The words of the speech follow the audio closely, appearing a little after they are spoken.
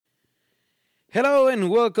Hello and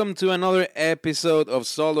welcome to another episode of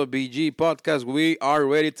Solo BG Podcast. We are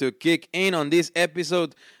ready to kick in on this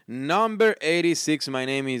episode number 86. My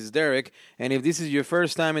name is Derek, and if this is your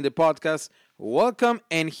first time in the podcast, welcome.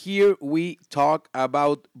 And here we talk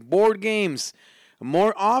about board games.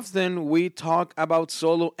 More often, we talk about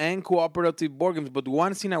solo and cooperative board games, but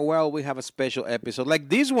once in a while, we have a special episode like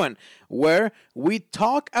this one where we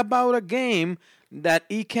talk about a game that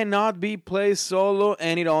it cannot be played solo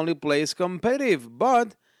and it only plays competitive.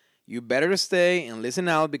 But you better stay and listen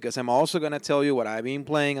out because I'm also going to tell you what I've been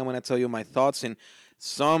playing. I'm going to tell you my thoughts in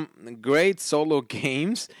some great solo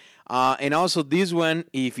games. And also this one,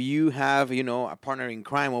 if you have, a partner in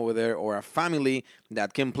crime over there or a family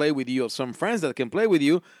that can play with you or some friends that can play with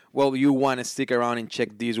you, well, you want to stick around and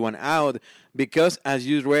check this one out because as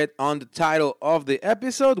you read on the title of the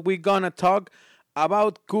episode, we're going to talk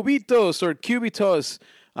about Cubitos or Cubitos,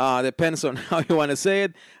 depends on how you want to say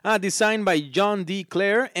it, designed by John D.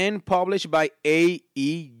 Clare and published by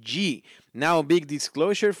AEG. Now, big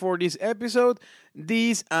disclosure for this episode,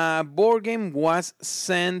 this board game was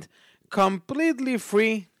sent completely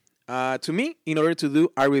free to me in order to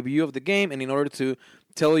do a review of the game and in order to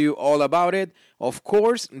tell you all about it. Of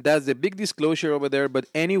course, that's the big disclosure over there, but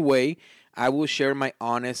anyway, I will share my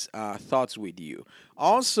honest thoughts with you.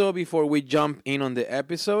 Also, before we jump in on the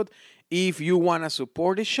episode, if you want to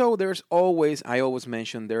support the show, I always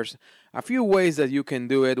mention there's a few ways that you can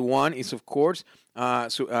do it. One is, of course,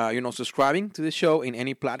 subscribing to the show in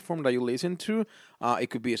any platform that you listen to. It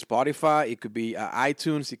could be Spotify, it could be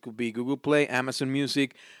iTunes, it could be Google Play, Amazon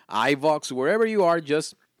Music, iVoox, wherever you are,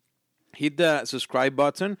 just hit the subscribe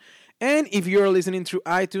button. And if you're listening through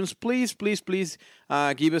iTunes, please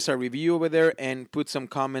give us a review over there and put some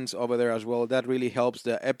comments over there as well. That really helps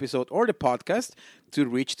the episode or the podcast to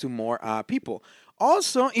reach to more people.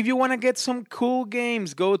 Also, if you want to get some cool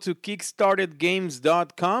games, go to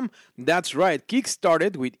kickstartedgames.com. That's right,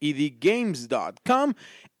 kickstarted with edgames.com.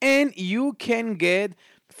 And you can get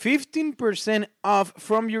 15% off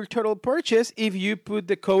from your total purchase if you put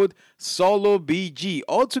the code SOLOBG,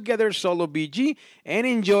 altogether SOLOBG, and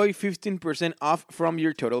enjoy 15% off from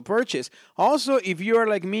your total purchase. Also, if you are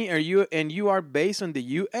like me or you are based on the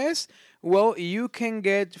US, well, you can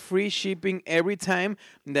get free shipping every time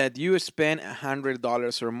that you spend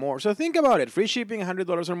 $100 or more. So think about it. Free shipping,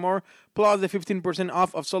 $100 or more, plus the 15%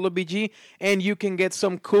 off of Solo BG, and you can get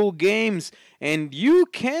some cool games. And you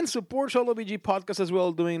can support Solo BG podcast as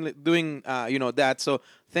well doing that. So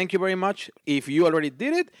thank you very much if you already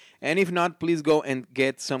did it. And if not, please go and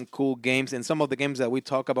get some cool games. And some of the games that we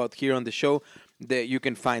talk about here on the show, that you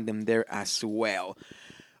can find them there as well.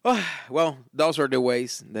 Well, those are the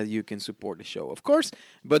ways that you can support the show, of course.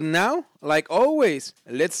 But now, like always,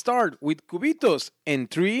 let's start with Cubitos in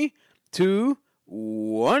 3, 2,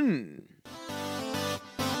 1.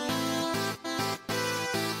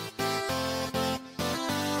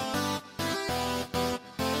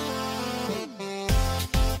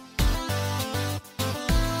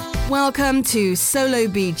 Welcome to Solo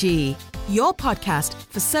BG, your podcast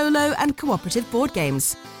for solo and cooperative board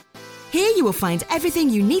games. Here you will find everything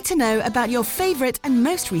you need to know about your favorite and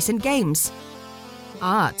most recent games.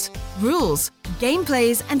 Art, rules,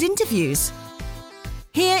 gameplays, and interviews.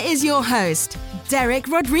 Here is your host, Derek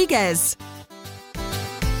Rodriguez.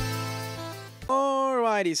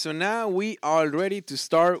 Alrighty, so now we are ready to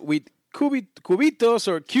start with Cubitos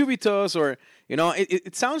or Cubitos or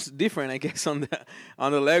it sounds different, I guess, on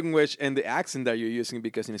the language and the accent that you're using,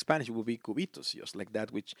 because in Spanish it will be cubitos, just like that,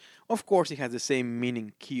 which, of course, it has the same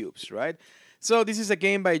meaning, cubes, right? So this is a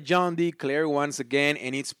game by John D. Clare once again,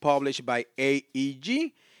 and it's published by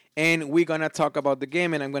AEG, and we're going to talk about the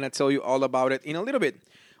game, and I'm going to tell you all about it in a little bit.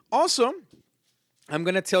 Also, I'm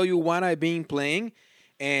going to tell you what I've been playing,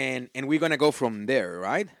 and we're going to go from there,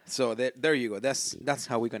 right? So there you go. That's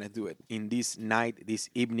how we're going to do it in this night,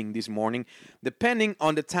 this evening, this morning, depending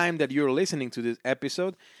on the time that you're listening to this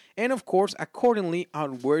episode. And, of course, accordingly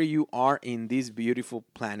on where you are in this beautiful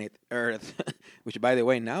planet Earth, which, by the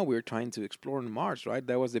way, now we're trying to explore on Mars, right?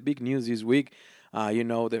 That was the big news this week. There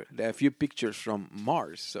are a few pictures from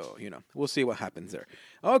Mars, so, we'll see what happens there.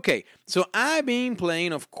 Okay, so I've been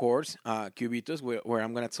playing, of course, Cubitos, where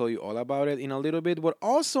I'm going to tell you all about it in a little bit, but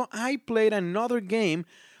also I played another game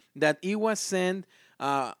that it was sent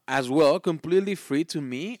as well, completely free to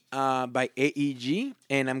me by AEG,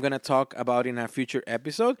 and I'm going to talk about in a future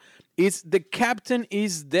episode. It's The Captain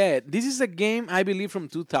is Dead. This is a game, I believe, from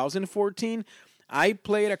 2014. I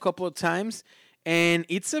played a couple of times, and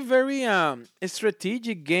it's a very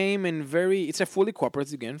strategic game, and it's a fully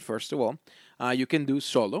cooperative game, first of all. You can do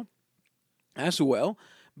solo as well,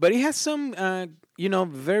 but it has some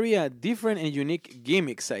very different and unique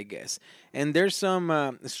gimmicks, I guess. And there's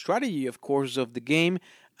some strategy, of course, of the game.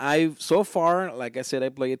 I've so far, like I said, I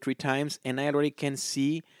played it 3 times, and I already can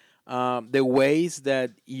see the ways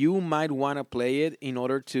that you might want to play it in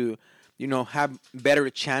order to, have better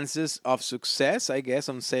chances of success, I guess,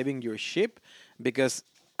 on saving your ship. Because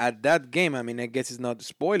at that game, I mean, I guess it's not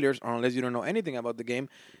spoilers, or unless you don't know anything about the game.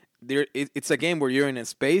 It's a game where you're in a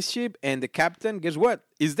spaceship and the captain, guess what,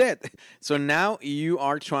 is dead. So now you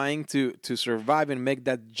are trying to survive and make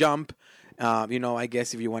that jump. I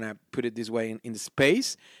guess if you want to put it this way, in the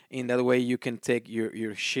space. In that way, you can take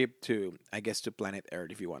your ship to, I guess, to planet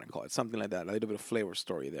Earth, if you want to call it something like that. A little bit of flavor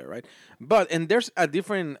story there, right? And there's a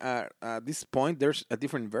different. At this point, there's a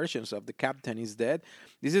different versions of the captain is dead.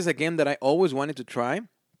 This is a game that I always wanted to try.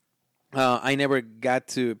 I never got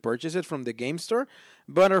to purchase it from the game store,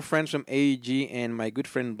 but our friends from AEG and my good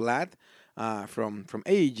friend Vlad from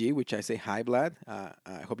AEG, which I say hi, Vlad.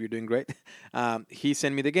 I hope you're doing great. He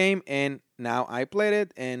sent me the game, and now I played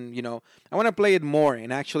it, and I want to play it more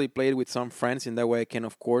and actually play it with some friends. In that way, I can,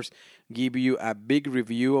 of course, give you a big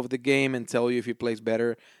review of the game and tell you if it plays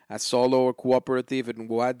better as solo or cooperative, and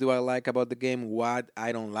what do I like about the game, what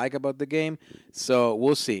I don't like about the game. So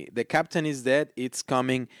we'll see. The Captain is Dead. It's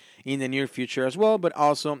coming in the near future as well, but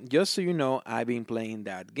also, just so you know, I've been playing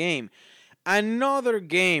that game. Another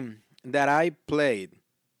game that I played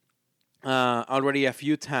already a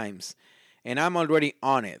few times, and I'm already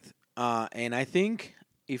on it. And I think,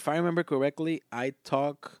 if I remember correctly, I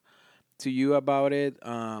talked to you about it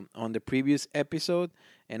on the previous episode,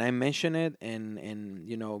 and I mentioned it,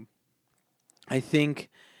 and I think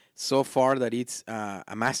so far that it's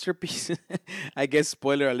a masterpiece. I guess,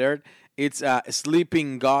 spoiler alert, it's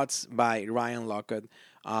Sleeping Gods by Ryan Laukat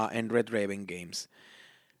and Red Raven Games.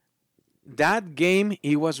 That game,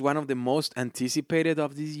 it was one of the most anticipated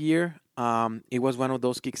of this year. It was one of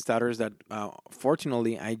those Kickstarters that,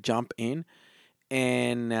 fortunately, I jumped in,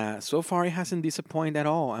 and so far it hasn't disappointed at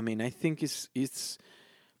all. I mean, I think it's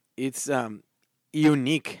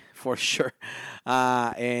unique for sure,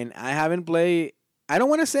 and I haven't played. I don't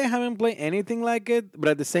want to say I haven't played anything like it, but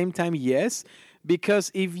at the same time, yes. Because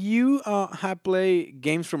if you have played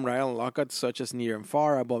games from Ryan Laukat, such as Near and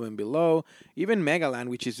Far, Above and Below, even Megaland,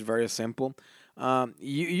 which is very simple,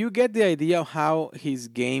 you get the idea of how his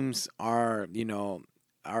games are,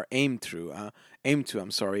 are aimed to. I'm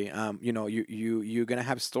sorry. You're gonna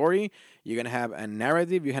have story, you're gonna have a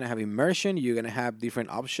narrative, you're gonna have immersion, you're gonna have different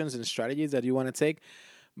options and strategies that you want to take.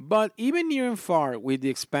 But even Near and Far, with the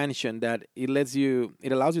expansion that it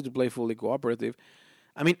allows you to play fully cooperative.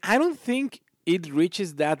 I mean, I don't think it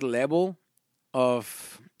reaches that level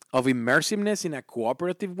of immersiveness in a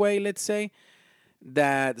cooperative way, let's say,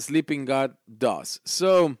 that Sleeping God does.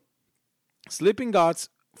 So, Sleeping Gods,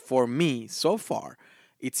 for me, so far,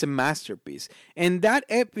 it's a masterpiece. And that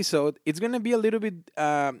episode, it's going to be a little bit,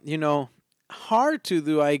 hard to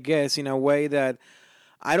do, I guess, in a way that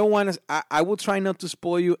I don't want to. I will try not to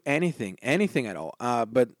spoil you anything at all.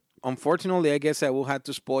 But unfortunately, I guess I will have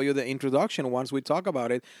to spoil you the introduction once we talk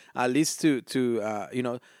about it, at least to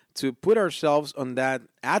put ourselves on that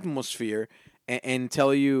atmosphere and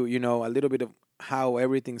tell you, a little bit of how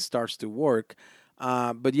everything starts to work.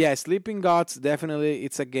 But yeah, Sleeping Gods, definitely,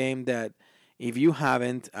 it's a game that if you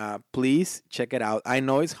haven't, please check it out. I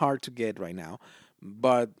know it's hard to get right now,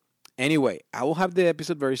 but anyway, I will have the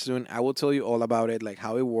episode very soon. I will tell you all about it, like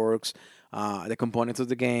how it works, the components of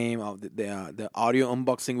the game, of the audio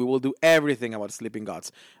unboxing. We will do everything about Sleeping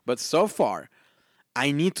Gods. But so far,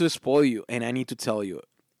 I need to spoil you, and I need to tell you,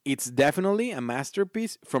 it's definitely a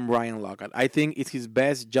masterpiece from Ryan Laukat. I think it's his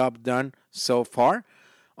best job done so far.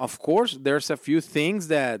 Of course, there's a few things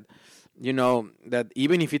that, that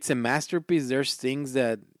even if it's a masterpiece, there's things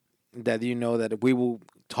that that we will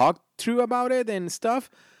talk through about it and stuff.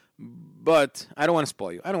 But I don't want to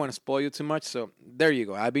spoil you. I don't want to spoil you too much. So there you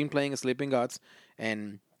go. I've been playing Sleeping Gods,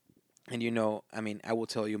 and I will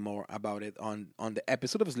tell you more about it on the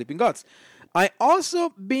episode of Sleeping Gods. I also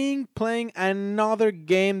been playing another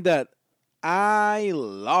game that I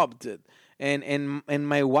loved it. And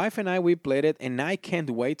my wife and I, we played it, and I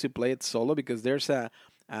can't wait to play it solo because there's a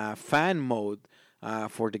fan mode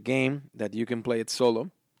for the game that you can play it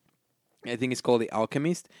solo. I think it's called The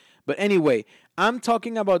Alchemist. But anyway, I'm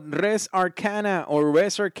talking about Res Arcana or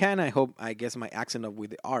Res Arcana. I guess my accent up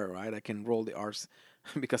with the R, right? I can roll the R's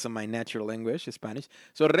because of my natural language, Spanish.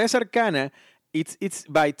 So Res Arcana, it's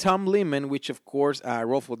by Tom Lehman, which of course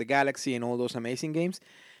wrote for the Galaxy and all those amazing games.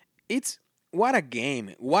 What a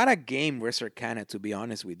game, Res Arcana, to be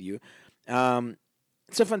honest with you.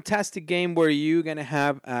 It's a fantastic game where you're gonna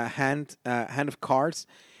have a hand of cards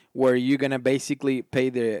where you're gonna basically pay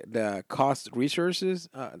the cost resources,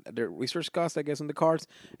 the resource cost, I guess, on the cards,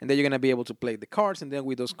 and then you're gonna be able to play the cards, and then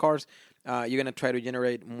with those cards, you're gonna try to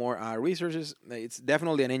generate more resources. It's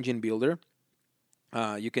definitely an engine builder.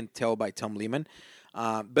 You can tell by Tom Lehman.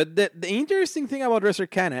 But the interesting thing about Res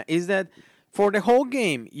Arcana is that for the whole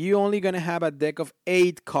game, you're only gonna have a deck of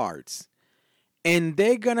 8 cards, and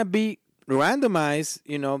they're gonna be randomized.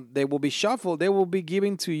 They will be shuffled. They will be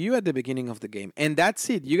given to you at the beginning of the game, and that's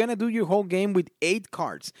it. You're gonna do your whole game with 8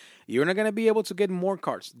 cards. You're not gonna be able to get more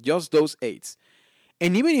cards, just those 8s.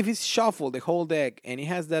 And even if it's shuffled, the whole deck, and it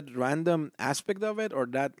has that random aspect of it or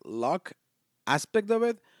that luck aspect of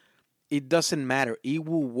it, it doesn't matter. It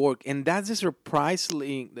will work. And that's the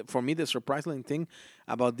surprising thing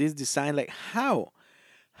about this design. Like, how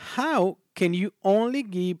can you only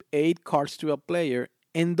give 8 cards to a player,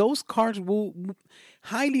 and those cards will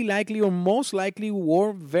highly likely or most likely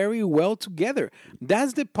work very well together?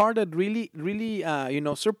 That's the part that really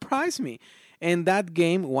surprised me. And that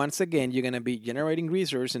game, once again, you're going to be generating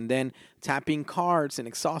resources and then tapping cards and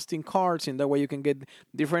exhausting cards, and that way you can get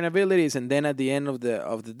different abilities. And then at the end of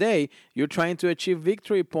the day, you're trying to achieve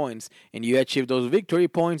victory points. And you achieve those victory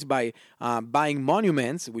points by buying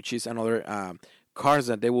monuments, which is another cards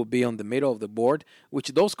that they will be on the middle of the board, which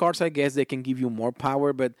those cards, I guess, they can give you more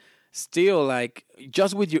power, but still, like,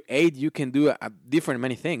 just with your 8, you can do different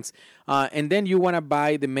many things. And then you want to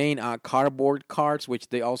buy the main cardboard cards, which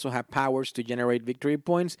they also have powers to generate victory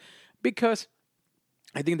points, because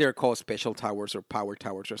I think they're called special towers or power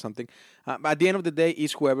towers or something. But at the end of the day,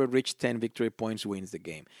 it's whoever reaches 10 victory points wins the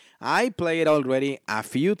game. I play it already a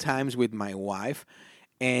few times with my wife,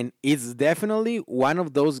 and it's definitely one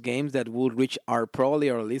of those games that will reach probably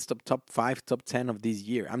our list of top 5, top 10 of this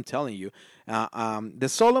year. I'm telling you. The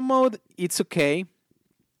solo mode, it's okay.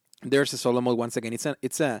 There's a solo mode. Once again,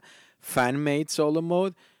 it's a fan-made solo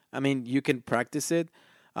mode. I mean, you can practice it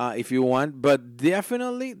if you want. But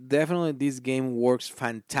definitely, this game works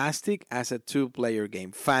fantastic as a 2-player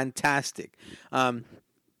game. Fantastic.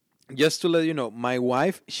 Just to let you know, my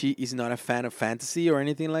wife, she is not a fan of fantasy or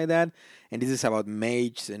anything like that. And this is about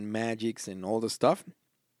mages and magics and all the stuff.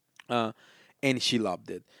 And she loved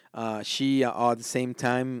it. She, at the same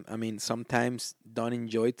time, I mean, sometimes don't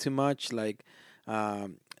enjoy it too much. Like,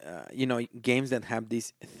 games that have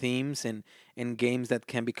these themes and games that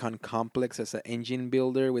can become complex as an engine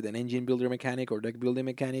builder with an engine builder mechanic or deck building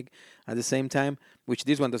mechanic at the same time, which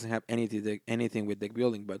this one doesn't have anything with deck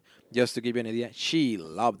building, but just to give you an idea, she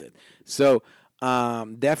loved it. So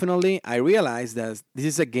definitely, I realized that this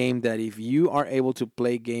is a game that if you are able to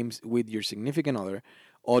play games with your significant other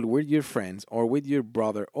or with your friends or with your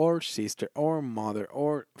brother or sister or mother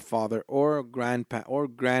or father or grandpa or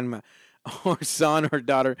grandma or son or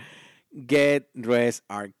daughter, get Res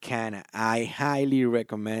Arcana. I highly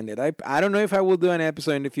recommend it. I don't know if I will do an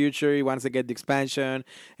episode in the future once I get the expansion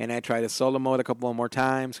and I try the solo mode a couple more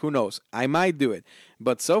times. Who knows? I might do it.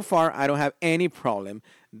 But so far, I don't have any problem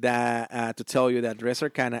to tell you that Res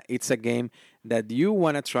Arcana, it's a game that you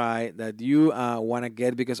want to try, that you want to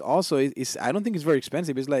get, because also I don't think it's very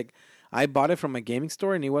expensive. It's like, I bought it from a gaming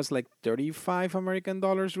store and it was like $35 American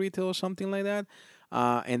dollars retail or something like that.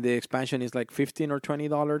 And the expansion is like $15 or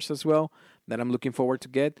 $20 as well, that I'm looking forward to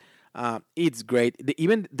get. It's great.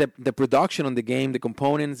 Even the production on the game, the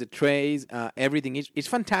components, the trays, everything is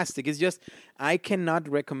fantastic. It's just, I cannot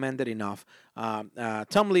recommend it enough.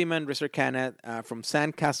 Tom Lehman, Res Arcana, from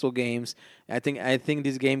Sandcastle Games. I think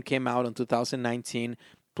this game came out in 2019.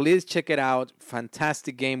 Please check it out.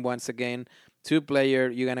 Fantastic game once again.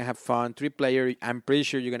 2-player, you're going to have fun. 3-player, I'm pretty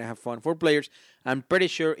sure you're going to have fun. 4 players, I'm pretty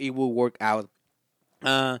sure it will work out.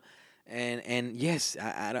 And yes,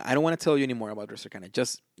 I don't want to tell you anymore about Res Arcana.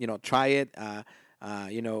 Just, try it.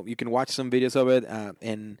 You can watch some videos of it.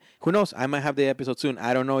 And who knows, I might have the episode soon.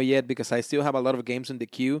 I don't know yet, because I still have a lot of games in the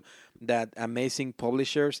queue that amazing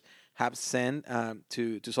publishers have sent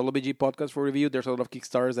to Solo BG Podcast for review. There's a lot of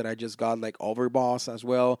Kickstarters that I just got, like Overboss as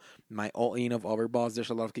well. My all-in of Overboss. There's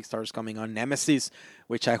a lot of Kickstarters coming on. Nemesis,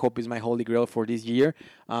 which I hope is my holy grail for this year,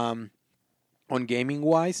 on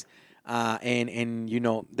gaming-wise. And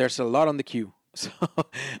there's a lot on the queue. So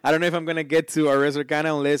I don't know if I'm going to get to a Res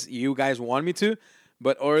Arcana unless you guys want me to.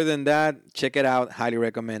 But other than that, check it out. Highly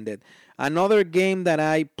recommend it. Another game that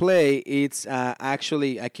I play, it's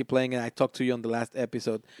actually, I keep playing it. I talked to you on the last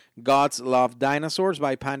episode. Gods Love Dinosaurs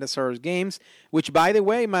by Pandasaurus Games, which, by the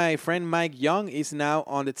way, my friend Mike Young is now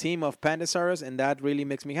on the team of Pandasaurus, and that really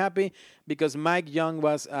makes me happy, because Mike Young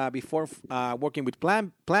was, before working with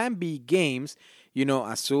Plan B Games,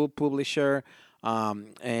 Azul publisher,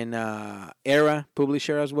 and Era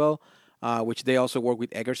publisher as well, which they also work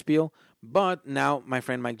with Eggerspiel. But now my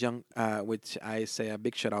friend Mike Jung, which I say a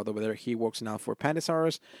big shout out over there, he works now for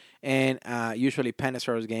Pandasaurus, and usually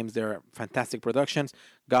Pandasaurus games, they're fantastic productions.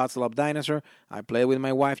 Gods Love Dinosaur, I played with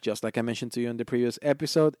my wife, just like I mentioned to you in the previous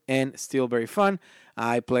episode, and still very fun.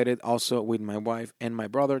 I played it also with my wife and my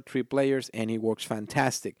brother, 3 players, and it works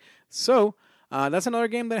fantastic. So that's another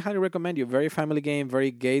game that I highly recommend you. Very family game,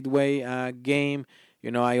 very gateway game.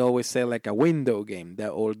 I always say like a window game,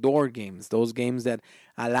 or door games, those games that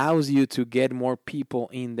allows you to get more people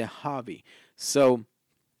in the hobby. So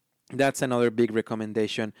that's another big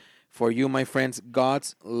recommendation for you, my friends.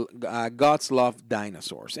 Gods Love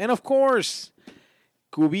Dinosaurs. And of course,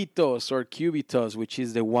 Cubitos, which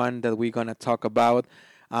is the one that we're going to talk about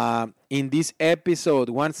in this episode.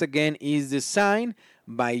 Once again, is designed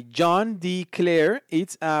by John D. Clare.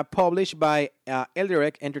 It's published by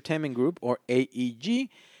Eldirect Entertainment Group, or AEG,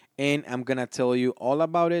 and I'm going to tell you all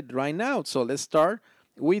about it right now. So let's start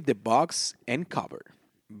with the box and cover.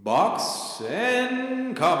 Box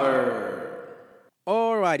and cover.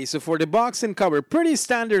 Alrighty, so for the box and cover, pretty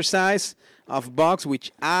standard size of box,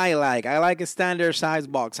 which I like. I like a standard size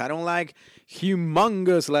box. I don't like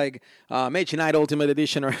humongous like Mage Knight Ultimate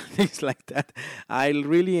Edition or things like that. I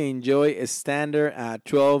really enjoy a standard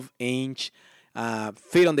 12-inch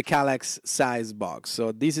fit on the Kallax size box.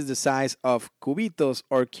 So this is the size of Cubitos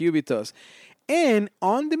or Cubitos. And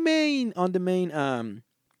on the main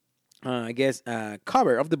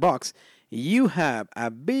cover of the box, you have a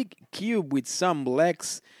big cube with some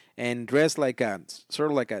legs and dressed like a sort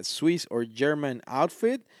of like a Swiss or German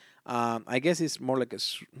outfit. I guess it's more like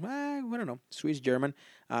I don't know, Swiss German.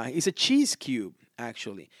 It's a cheese cube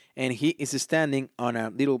actually, and he is standing on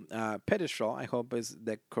a little pedestal. I hope is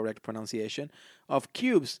the correct pronunciation of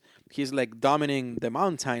cubes. He's like dominating the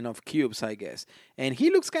mountain of cubes, I guess, and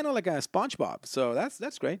he looks kind of like a SpongeBob. So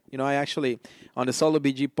that's great. I actually on the Solo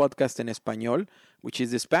BG podcast en español, which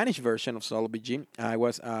is the Spanish version of Solo BG, I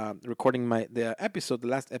was recording the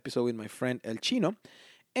last episode with my friend El Chino,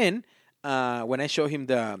 and when I showed him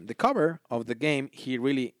the cover of the game, he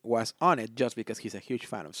really was on it just because he's a huge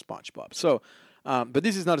fan of SpongeBob. So, but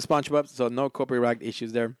this is not a SpongeBob, so no copyright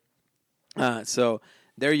issues there. So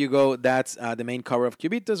there you go. That's the main cover of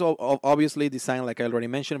Cubitos, obviously designed, like I already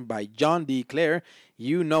mentioned, by John D. Clare.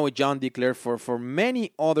 You know John D. Clare for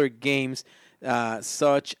many other games,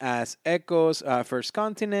 such as Echoes, First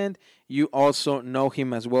Continent. You also know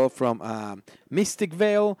him as well from Mystic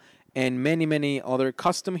Vale, and many other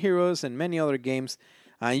custom heroes and many other games.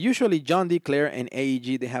 Usually John D. Clare and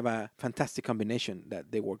AEG, they have a fantastic combination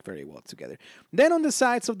that they work very well together. Then on the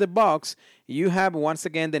sides of the box, you have once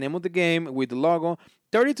again the name of the game with the logo,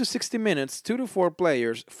 30 to 60 minutes, 2 to 4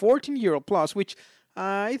 players, 14-year-old plus, which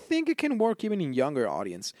I think it can work even in younger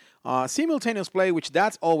audience. Simultaneous play, which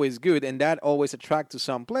that's always good, and that always attracts to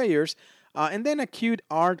some players. And then a cute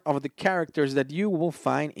art of the characters that you will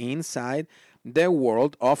find inside the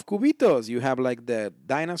world of Cubitos. You have like the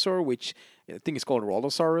dinosaur, which I think is called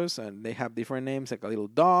Rollosaurus, and they have different names, like a little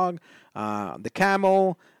dog, the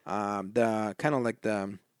camel, the kind of like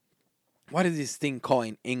the, what is this thing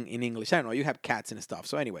called in English? I don't know. You have cats and stuff.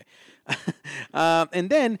 So anyway, and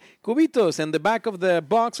then Cubitos, and the back of the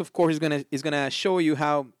box, of course, is gonna show you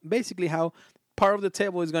how part of the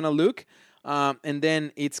table is gonna look. And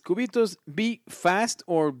then it's Cubitos, be fast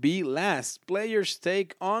or be last. Players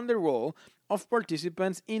take on the role of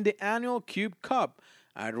participants in the annual Cube Cup,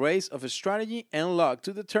 a race of strategy and luck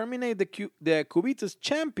to determine the Cubitos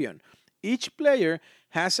champion. Each player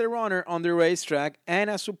has a runner on the racetrack and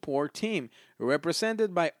a support team,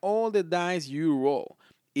 represented by all the dice you roll.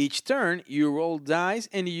 Each turn, you roll dice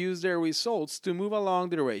and use their results to move along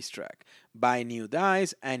the racetrack, buy new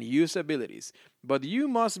dice, and use abilities. But you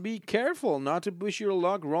must be careful not to push your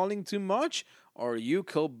luck rolling too much, or you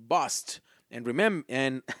could bust. And remember,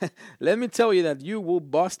 and let me tell you that you will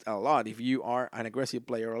bust a lot if you are an aggressive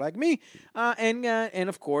player like me. And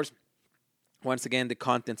of course, once again, the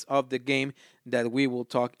contents of the game that we will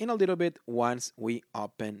talk in a little bit once we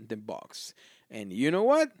open the box. And you know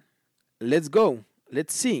what? Let's go.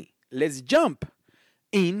 Let's see. Let's jump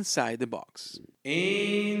inside the box.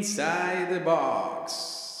 Inside the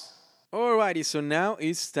box. Alrighty, so now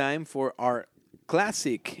it's time for our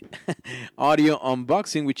classic audio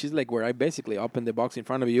unboxing, which is like where I basically open the box in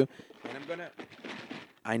front of you, and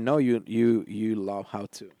I know you love how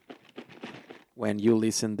to when you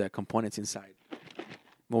listen the components inside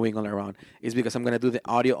moving all around. Is because I'm gonna do the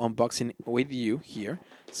audio unboxing with you here.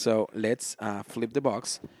 So let's flip the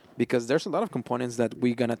box, because there's a lot of components that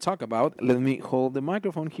we're gonna talk about. Let me hold the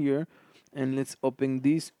microphone here And let's open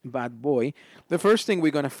this bad boy. The first thing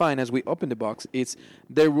we're going to find as we open the box is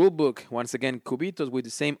the rule book. Once again, Cubitos with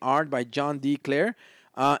the same art by John D. Clare.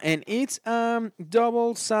 And it's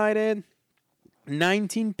double-sided,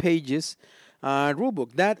 19 pages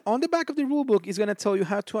rulebook. That on the back of the rulebook is going to tell you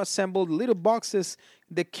how to assemble the little boxes,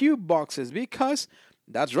 the cube boxes, because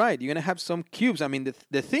that's right, you're going to have some cubes. I mean,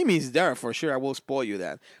 the theme is there for sure. I will spoil you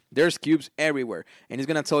that. There's cubes everywhere, and it's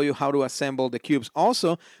going to tell you how to assemble the cubes.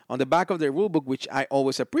 Also, on the back of the rulebook, which I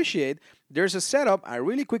always appreciate, there's a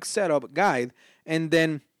really quick setup guide, and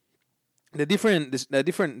then the different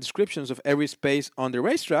descriptions of every space on the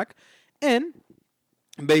racetrack, and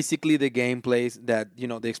basically the gameplays that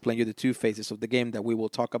they explain you the two phases of the game that we will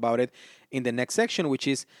talk about it in the next section, which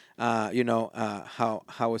is how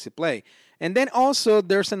is it play. And then also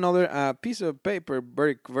there's another piece of paper,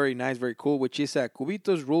 very very nice, very cool, which is a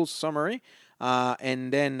Cubitos rules summary.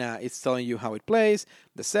 And then it's telling you how it plays,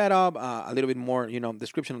 the setup, a little bit more,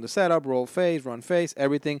 description of the setup, roll phase, run phase,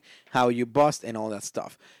 everything, how you bust, and all that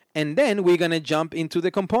stuff. And then we're going to jump into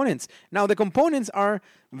the components. Now, the components are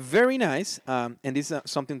very nice, and this is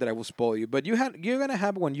something that I will spoil you. But you're going to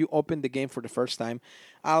have, when you open the game for the first time,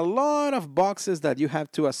 a lot of boxes that you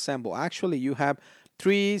have to assemble. Actually, you have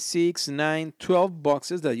 3, 6, 9, 12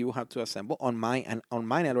 boxes that you have to assemble. On mine, I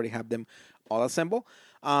already have them all assembled.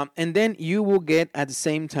 And then you will get, at the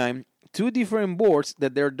same time, 2 different boards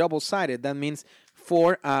that they're double-sided. That means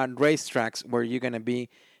 4 racetracks where you're going to be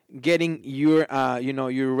getting your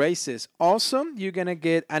your races. Also, you're gonna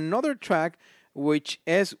get another track which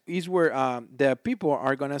is where the people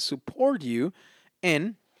are gonna support you,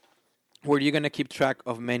 and where you're gonna keep track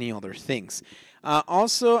of many other things.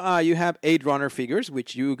 Also, you have 8 runner figures,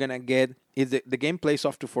 which you're gonna get. Is the game plays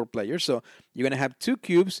off to 4 players, so you're gonna have 2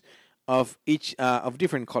 cubes of each of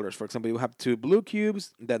different colors. For example, you have 2 blue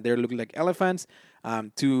cubes that they look like elephants,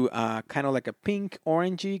 2 kind of like a pink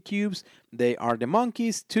orangey cubes, they are the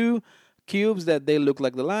monkeys, 2 cubes that they look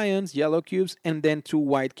like the lions, yellow cubes, and then 2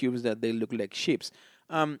 white cubes that they look like sheep.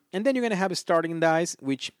 And then you're going to have a starting dice,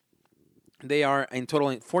 which they are in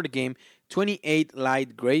total for the game 28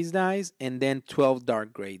 light gray dice and then 12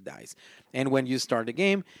 dark gray dice. And when you start the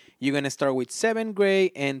game, you're going to start with 7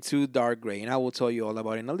 gray and 2 dark gray. And I will tell you all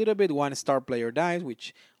about it in a little bit. 1 star player dice,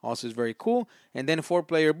 which also is very cool. And then 4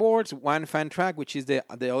 player boards, 1 fan track, which is the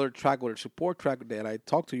other track or support track that I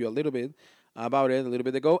talked to you a little bit about it a little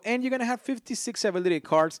bit ago. And you're going to have 56 ability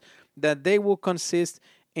cards that they will consist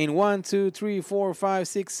in 1, 2, 3, 4, 5,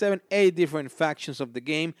 6, 7, 8 different factions of the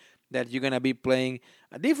game that you're going to be playing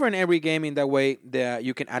different every game. In that way that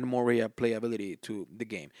you can add more playability to the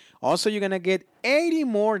game. Also, you're going to get 80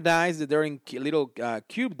 more dice that are in little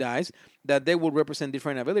cube dice that they will represent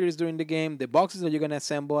different abilities during the game, the boxes that you're going to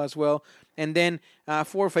assemble as well, and then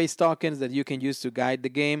 4 face tokens that you can use to guide the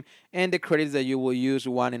game, and the credits that you will use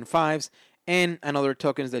 1 and 5s, and another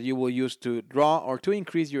tokens that you will use to draw or to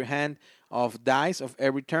increase your hand of dice of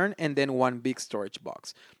every turn, and then 1 big storage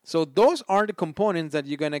box. So those are the components that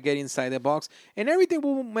you're going to get inside the box, and everything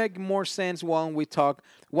will make more sense once we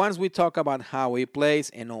talk about how it plays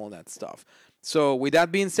and all that stuff. So with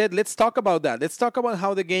that being said, let's talk about that. Let's talk about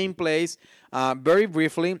how the game plays very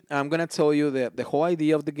briefly. I'm going to tell you the whole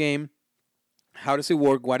idea of the game. How does it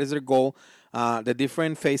work? What is their goal? The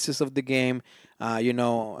different phases of the game. How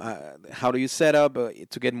do you set up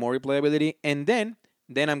to get more replayability? And then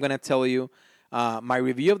I'm going to tell you my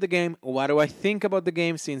review of the game. What do I think about the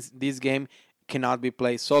game, since this game cannot be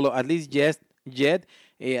played solo, at least yet.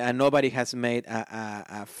 Nobody has made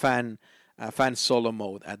a fan solo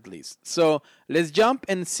mode, at least. So let's jump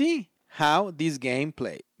and see how this game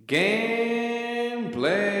plays. Gameplay.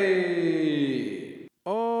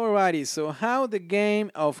 Alrighty, so how the game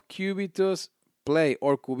of Cubitos play,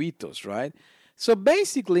 or Cubitos, right? So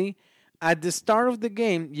basically, at the start of the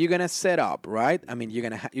game, you're gonna set up, right? I mean, you're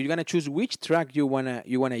gonna choose which track you wanna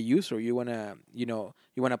use, or you wanna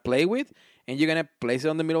play with, and you're gonna place it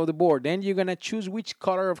on the middle of the board. Then you're gonna choose which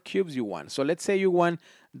color of cubes you want. So let's say you want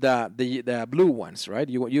the blue ones, right?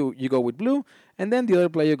 You go with blue, and then the other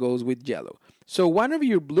player goes with yellow. So one of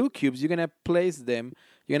your blue cubes, you're gonna place it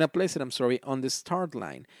on the start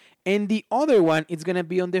line. And the other one is going to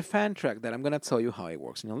be on the fan track that I'm going to tell you how it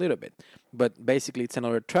works in a little bit. But basically, it's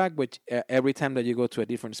another track, which every time that you go to a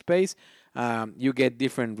different space, you get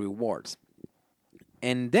different rewards.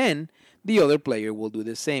 And then the other player will do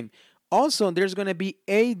the same. Also, there's going to be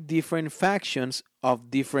 8 different factions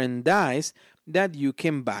of different dice that you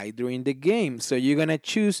can buy during the game. So you're going to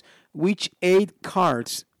choose which 8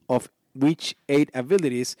 cards of which 8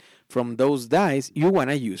 abilities from those dice you want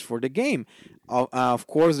to use for the game. Of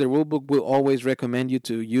course, the rulebook will always recommend you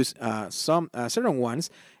to use some certain ones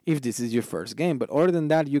if this is your first game. But other than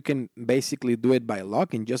that, you can basically do it by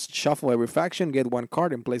luck and just shuffle every faction, get one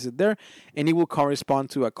card and place it there, and it will correspond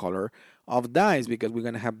to a color of dice, because we're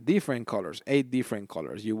going to have different colors, 8 different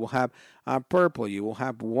colors. You will have purple, you will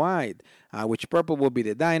have white, which purple will be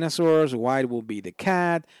the dinosaurs, white will be the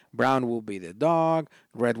cat, brown will be the dog,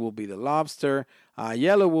 red will be the lobster,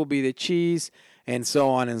 yellow will be the cheese, and so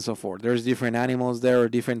on and so forth. There's different animals there, or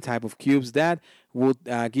different type of cubes that would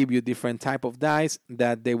give you different type of dice,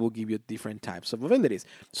 that they will give you different types of abilities.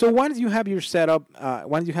 So once you have your setup,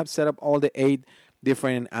 once you have set up all the 8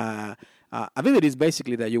 different abilities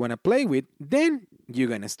basically that you want to play with, then you're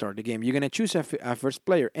going to start the game. You're going to choose a first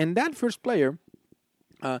player, and that first player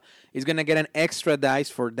is going to get an extra dice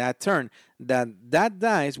for that turn. That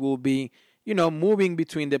dice will be, moving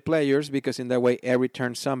between the players, because in that way every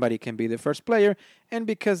turn somebody can be the first player, and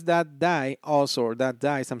because that dice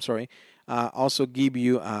also give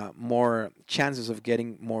you more chances of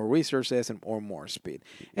getting more resources or more speed.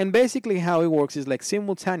 And basically how it works is like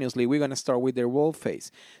simultaneously we're going to start with the roll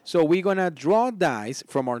phase. So we're going to draw dice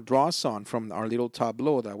from our draw zone, from our little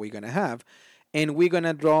tableau that we're going to have, and we're going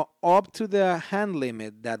to draw up to the hand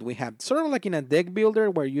limit that we have, sort of like in a deck builder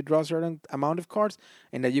where you draw a certain amount of cards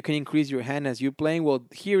and that you can increase your hand as you're playing. Well,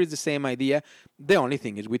 here is the same idea. The only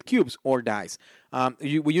thing is with cubes or dice.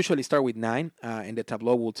 We usually start with 9, and the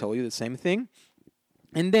tableau will tell you the same thing.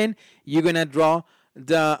 And then you're going to draw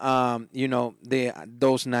those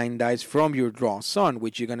 9 dice from your draw zone,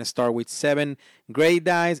 which you're going to start with 7 gray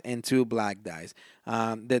dice and 2 black dice.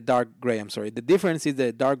 The dark gray, the difference is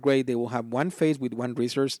the dark gray, they will have one face with one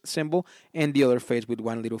resource symbol and the other face with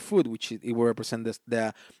one little foot, which it will represent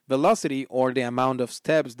the velocity or the amount of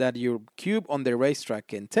steps that your cube on the racetrack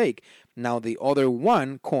can take. Now the other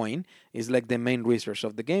one coin is like the main resource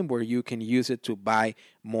of the game, where you can use it to buy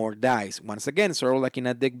more dice. Once again, sort of like in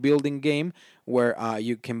a deck building game where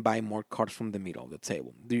you can buy more cards from the middle of the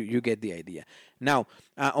table. You get the idea. Now,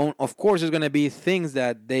 of course, there's going to be things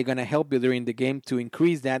that they're going to help you during the game to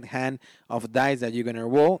increase that hand of dice that you're going to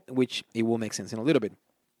roll, which it will make sense in a little bit.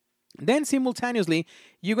 Then simultaneously,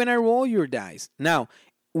 you're going to roll your dice. Now,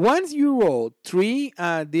 once you roll 3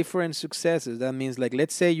 different successes, that means, like,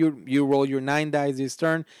 let's say you roll your 9 dice this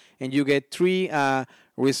turn and you get 3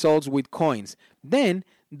 results with coins. Then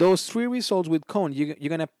those 3 results with coins, you're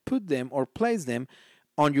going to put them or place them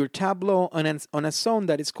on your tableau on a zone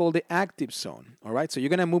that is called the active zone. All right, so you're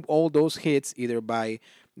going to move all those hits either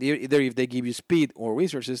if they give you speed or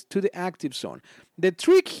resources to the active zone. The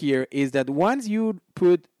trick here is that once you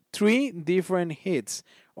put 3 different hits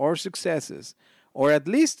or successes, or at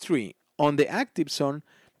least 3 on the active zone,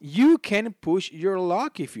 you can push your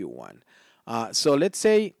luck if you want. So let's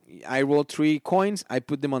say I roll 3 coins, I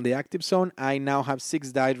put them on the active zone, I now have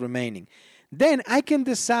 6 dice remaining. Then I can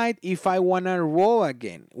decide if I want to roll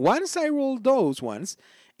again. Once I roll those ones,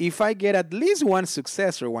 if I get at least 1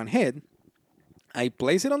 success or 1 hit, I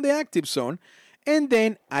place it on the active zone, and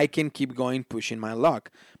then I can keep going pushing my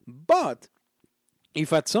luck. But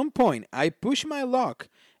if at some point I push my luck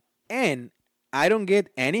and I don't get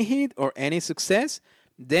any hit or any success,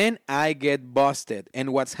 then I get busted.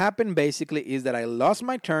 And what's happened basically is that I lost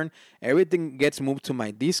my turn. Everything gets moved to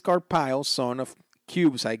my discard pile, zone of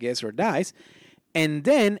cubes, I guess, or dice. And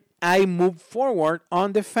then I move forward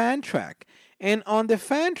on the fan track. And on the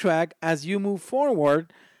fan track, as you move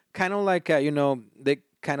forward, kind of like, they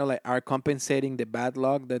kind of like are compensating the bad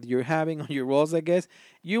luck that you're having on your rolls, I guess,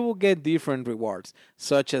 you will get different rewards,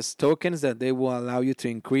 such as tokens that they will allow you to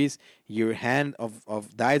increase your hand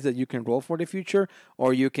of dice that you can roll for the future,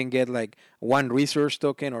 or you can get like 1 resource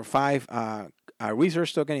token or 5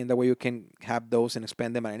 resource token. In that way you can have those and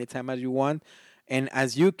spend them at any time as you want. And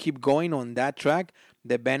as you keep going on that track,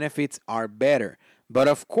 the benefits are better. But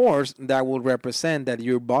of course, that will represent that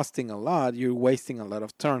you're busting a lot, you're wasting a lot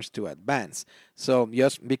of turns to advance. So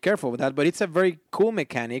just be careful with that. But it's a very cool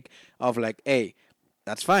mechanic of like, hey,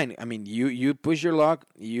 that's fine. I mean, you push your luck,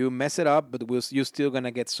 you mess it up, but you're still going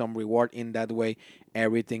to get some reward in that way.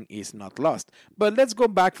 Everything is not lost. But let's go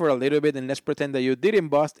back for a little bit and let's pretend that you didn't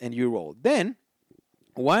bust and you rolled. Then,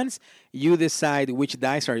 once you decide which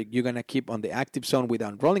dice are you going to keep on the active zone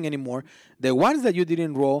without rolling anymore, the ones that you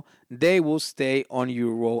didn't roll, they will stay on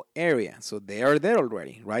your roll area. So they are there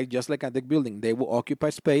already, right? Just like at the building, they will occupy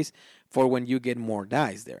space for when you get more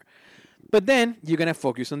dice there. But then you're going to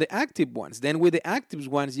focus on the active ones. Then with the active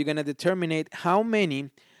ones, you're going to determine how many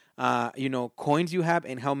coins you have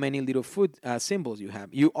and how many little foot symbols you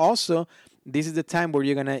have. You also, this is the time where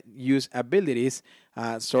you're going to use abilities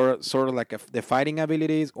sort of like the fighting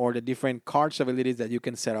abilities or the different cards abilities that you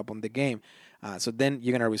can set up on the game. So then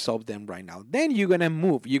you're gonna resolve them right now. Then you're gonna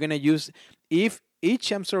move. You're gonna use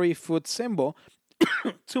foot symbol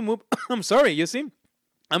to move. I'm sorry. You see,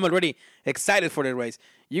 I'm already excited for the race.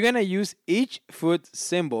 You're gonna use each foot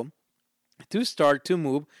symbol to start to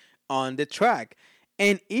move on the track.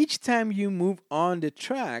 And each time you move on the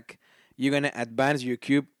track, you're going to advance your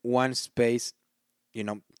cube one space,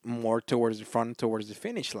 more towards the front, towards the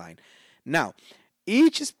finish line. Now,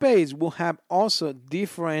 each space will have also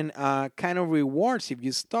different kind of rewards if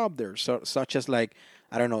you stop there, such as like,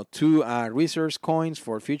 I don't know, 2 resource coins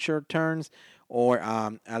for future turns, or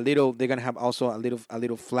a little. They're gonna have also a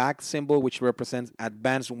little flag symbol which represents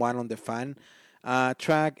advance 1 on the fan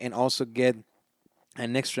track, and also get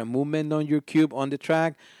an extra movement on your cube on the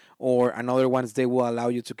track. Or another ones, they will allow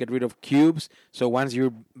you to get rid of cubes. So once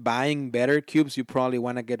you're buying better cubes, you probably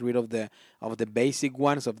want to get rid of the basic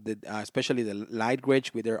ones, of the especially the light gray,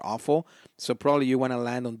 with their awful. So probably you want to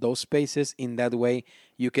land on those spaces. In that way,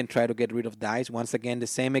 you can try to get rid of dice. Once again, the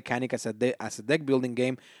same mechanic as a deck building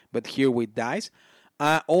game, but here with dice.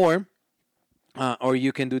 Or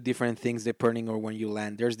you can do different things depending on when you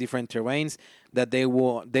land. There's different terrains that they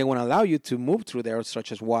won't allow you to move through there,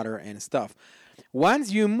 such as water and stuff.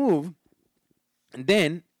 Once you move,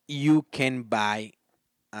 then you can buy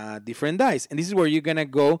different dice, and this is where you're gonna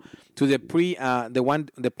go to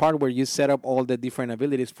the part where you set up all the different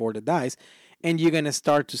abilities for the dice, and you're gonna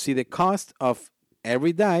start to see the cost of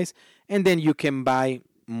every dice, and then you can buy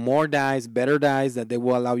more dice, better dice that they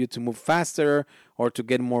will allow you to move faster or to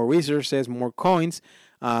get more resources, more coins,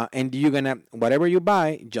 and you're gonna, whatever you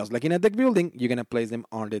buy, just like in a deck building, you're gonna place them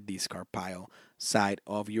on the discard pile side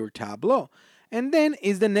of your tableau. And then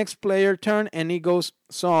is the next player turn, and it goes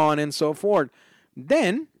so on and so forth.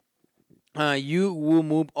 Then you will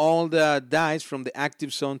move all the dice from the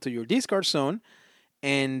active zone to your discard zone,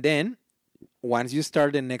 and then once you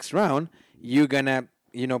start the next round, you're gonna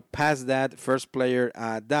pass that first player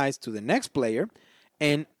dice to the next player,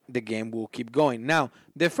 and the game will keep going. Now,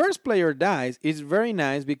 the first player dice is very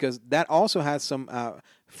nice because that also has some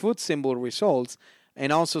foot symbol results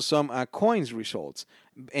and also some coins results.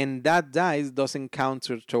 And that dice doesn't count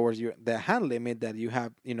towards the hand limit that you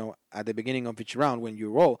have, at the beginning of each round when you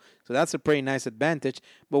roll. So that's a pretty nice advantage.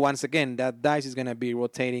 But once again, that dice is going to be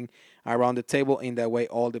rotating around the table. In that way,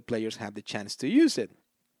 all the players have the chance to use it.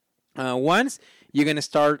 Once you're going to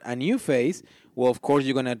start a new phase, well, of course,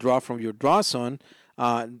 you're going to draw from your draw zone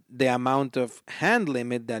the amount of hand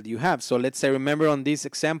limit that you have. So let's say, remember on this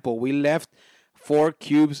example, we left 4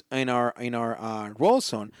 cubes in our roll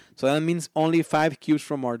zone. So that means only 5 cubes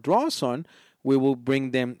from our draw zone, we will bring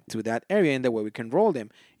them to that area, and that way we can roll them.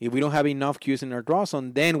 If we don't have enough cubes in our draw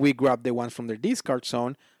zone, then we grab the ones from the discard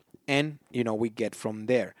zone, and we get from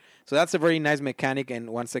there. So that's a very nice mechanic, and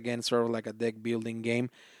once again, sort of like a deck building game.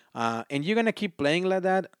 And you're gonna keep playing like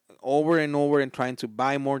that over and over, and trying to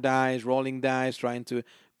buy more dice, rolling dice, trying to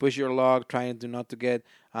push your luck, trying to not to get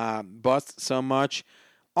bust so much,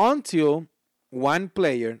 until one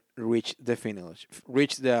player reach the finish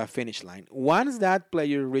line. Once that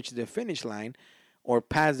player reach the finish line or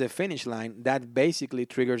pass the finish line, that basically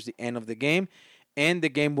triggers the end of the game, and the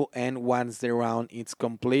game will end once the round is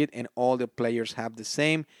complete and all the players have the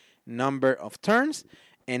same number of turns.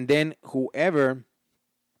 And then whoever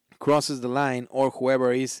crosses the line, or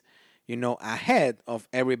whoever is ahead of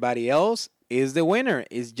everybody else, is the winner.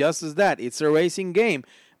 It's just as that. It's a racing game,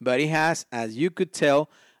 but it has, as you could tell,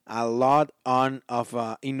 a lot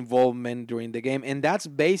of involvement during the game, and that's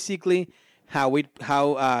basically how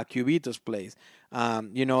Cubitos plays.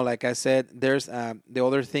 Like I said, there's the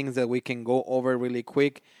other things that we can go over really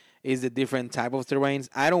quick is the different type of terrains.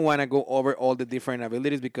 I don't want to go over all the different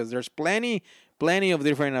abilities because there's plenty of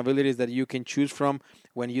different abilities that you can choose from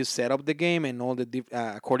when you set up the game, and all the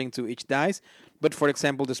according to each dice. But for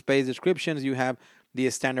example, the space descriptions, you have the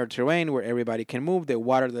standard terrain where everybody can move, the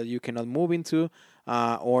water that you cannot move into,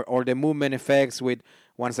 or the movement effects with,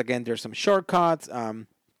 once again, there's some shortcuts.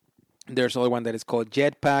 There's another one that is called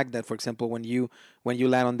jetpack, that, for example, when you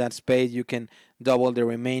land on that space, you can double the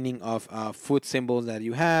remaining of foot symbols that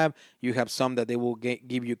you have. You have some that they will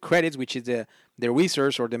give you credits, which is the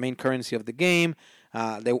resource or the main currency of the game.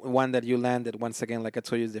 The one that you land, that, once again, like I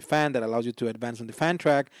told you, is the fan, that allows you to advance on the fan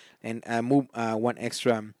track and move one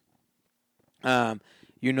extra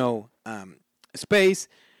space.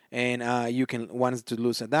 And you can, once to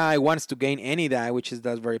lose a die, once to gain any die, which is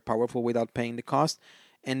that's very powerful without paying the cost.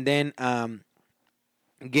 And then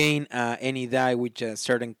gain any die with a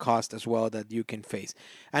certain cost as well that you can face.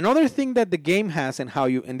 Another thing that the game has, and how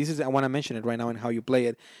you, and this is, I want to mention it right now and how you play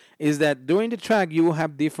it, is that during the track you will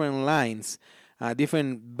have different lines,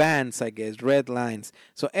 different bands, I guess, red lines.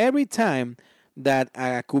 So every time that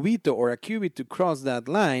a cubito or a cubito cross that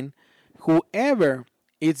line, whoever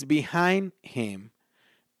is behind him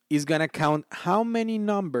is going to count how many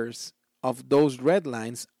numbers of those red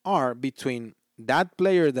lines are between that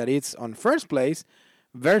player that is on first place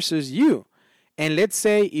versus you. And let's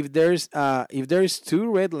say if there's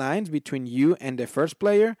two red lines between you and the first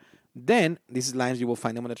player, then these lines you will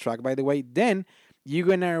find them on the track, by the way. Then you're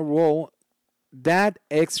gonna roll that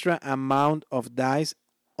extra amount of dice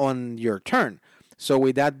on your turn. So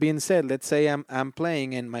with that being said, let's say I'm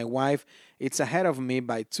playing and my wife it's ahead of me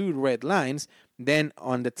by 2 red lines. Then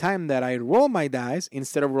on the time that I roll my dice,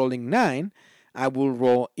 instead of rolling 9, I will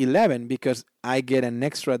roll 11 because I get an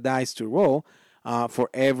extra dice to roll for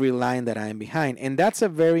every line that I'm behind. And that's a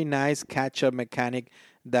very nice catch-up mechanic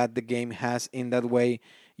that the game has. In that way,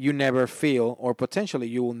 you never feel, or potentially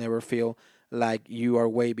you will never feel, like you are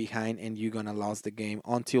way behind and you're going to lose the game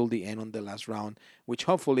until the end on the last round, which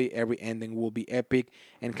hopefully every ending will be epic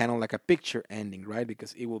and kind of like a picture ending, right?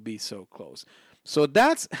 Because it will be so close. So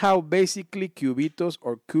that's how basically Cubitos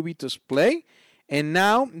or Cubitos play. And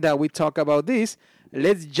now that we talk about this,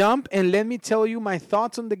 let's jump and let me tell you my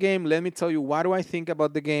thoughts on the game. Let me tell you what do I think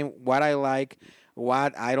about the game, what I like,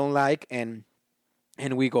 what I don't like, and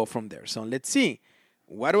we go from there. So let's see.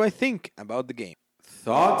 What do I think about the game?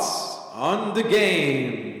 Thoughts on the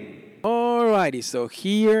game. Alrighty, so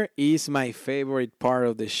here is my favorite part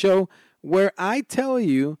of the show where I tell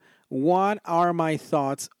you what are my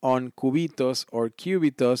thoughts on Cubitos or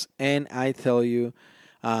Cubitos, and I tell you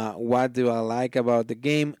what do I like about the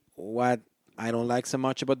game, what I don't like so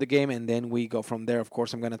much about the game, and then we go from there. Of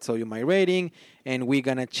course, I'm going to tell you my rating, and we're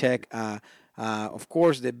going to check, of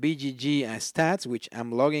course, the BGG stats, which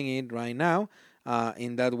I'm logging in right now.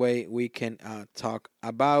 In that way, we can talk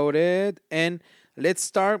about it. And let's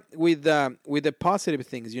start with the positive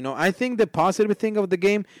things. You know, I think the positive thing of the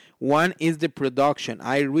game, one is the production.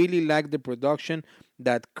 I really like the production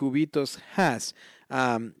that Cubitos has,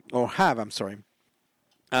 or have, I'm sorry.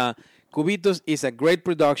 Cubitos is a great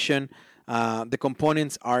production. The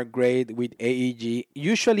components are great with AEG.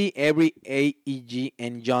 Usually every AEG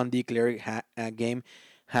and John D. Cleric game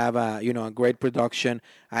have a great production.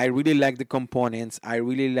 I really like the components. I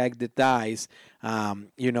really like the dice.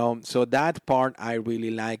 So that part I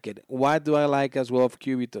really like it. What do I like as well of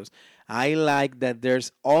Cubitos? I like that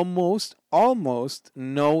there's almost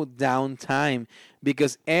no downtime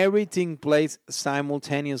because everything plays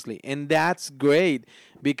simultaneously, and that's great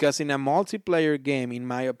because in a multiplayer game, in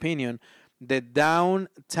my opinion, the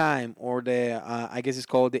downtime or the I guess it's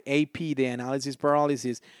called the AP, the analysis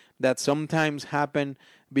paralysis, that sometimes happen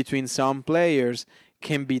between some players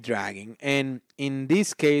can be dragging. And in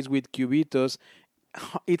this case with Cubitos,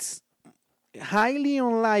 it's highly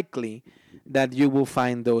unlikely that you will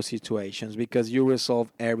find those situations because you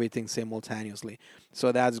resolve everything simultaneously.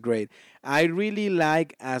 So that's great. I really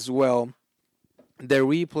like as well the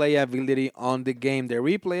replayability on the game. The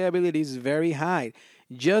replayability is very high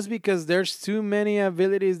just because there's too many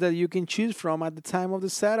abilities that you can choose from at the time of the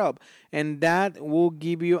setup, and that will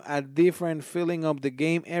give you a different feeling of the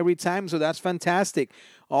game every time. So that's fantastic.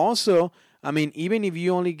 Also, I mean, even if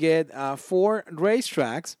you only get 4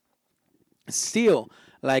 racetracks, still,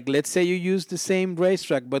 like let's say you use the same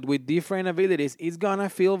racetrack but with different abilities, it's gonna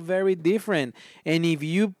feel very different. And if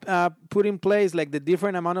you put in place like the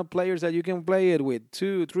different amount of players that you can play it with,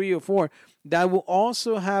 2, 3, or 4, that will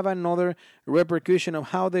also have another repercussion of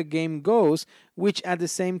how the game goes, which at the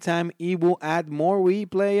same time it will add more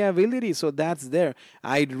replayability. So that's there.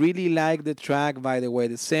 I really like the track, by the way,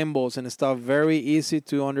 the symbols and stuff, very easy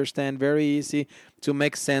to understand, very easy to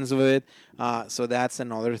make sense of it. So that's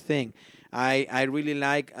another thing. I really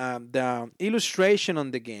like the illustration on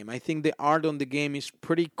the game. I think the art on the game is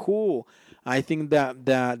pretty cool. I think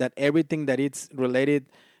that everything that it's related,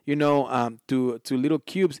 to little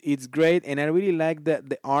cubes, it's great. And I really like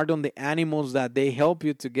the art on the animals, that they help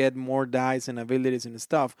you to get more dice and abilities and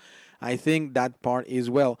stuff. I think that part is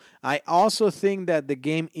well. I also think that the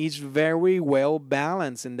game is very well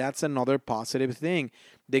balanced, and that's another positive thing.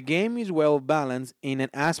 The game is well balanced in an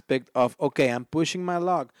aspect of, okay, I'm pushing my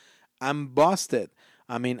luck, I'm busted.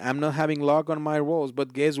 I mean, I'm not having luck on my rolls,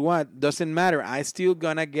 but guess what? Doesn't matter. I still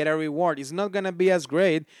gonna get a reward. It's not gonna be as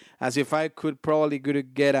great as if I could probably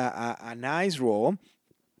get a nice roll,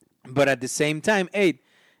 but at the same time, hey,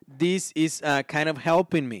 this is kind of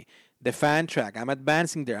helping me. The fan track, I'm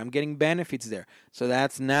advancing there. I'm getting benefits there. So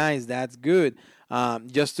that's nice. That's good.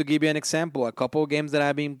 Just to give you an example, a couple of games that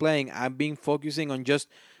I've been playing, I've been focusing on just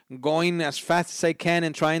going as fast as I can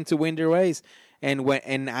and trying to win the race.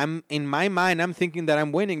 And I'm in my mind, I'm thinking that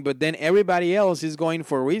I'm winning, but then everybody else is going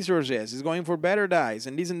for resources, is going for better dice,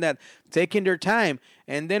 and this and that, taking their time,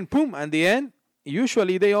 and then boom, at the end,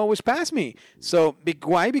 usually they always pass me. So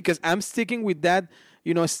why? Because I'm sticking with that,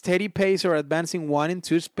 steady pace or advancing 1 and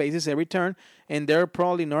 2 spaces every turn, and they're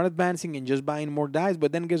probably not advancing and just buying more dice.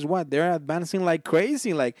 But then guess what? They're advancing like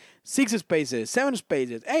crazy, like 6 spaces, 7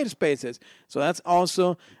 spaces, 8 spaces. So that's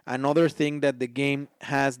also another thing that the game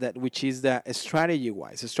has, that which is the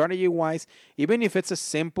strategy-wise. Strategy-wise, even if it's a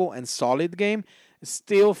simple and solid game,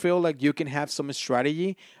 still feel like you can have some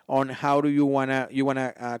strategy on how do you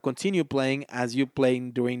wanna continue playing as you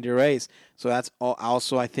playing during the race. So that's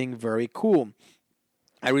also, I think, very cool.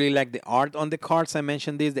 I really like the art on the cards. I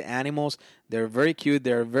mentioned this. The animals, they're very cute.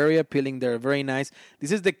 They're very appealing. They're very nice.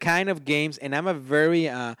 This is the kind of games, and I'm a very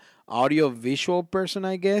audio-visual person,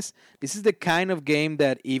 I guess. This is the kind of game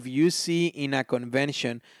that if you see in a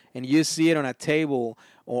convention and you see it on a table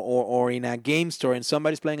or in a game store and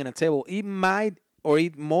somebody's playing on a table, it might, or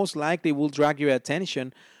it most likely will drag your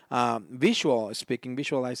attention,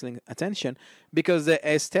 visualizing attention, because the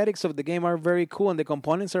aesthetics of the game are very cool and the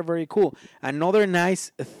components are very cool. Another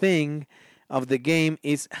nice thing of the game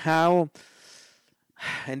is how,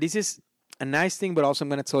 and this is a nice thing, but also I'm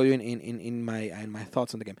going to tell you in my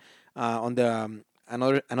thoughts on the game. On the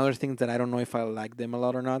another thing that I don't know if I like them a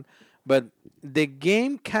lot or not, but the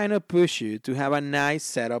game kind of push you to have a nice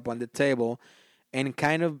setup on the table and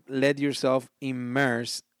kind of let yourself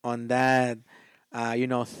immerse on that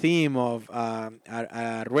theme of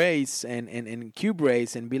a race and cube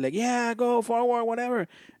race, and be like, yeah, go forward, whatever.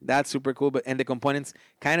 That's super cool. And the components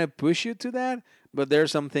kind of push you to that. But there are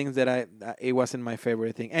some things that it wasn't my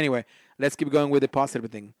favorite thing. Anyway, let's keep going with the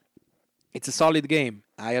positive thing. It's a solid game.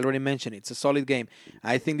 I already mentioned it's a solid game.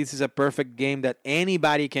 I think this is a perfect game that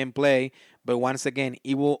anybody can play. But once again,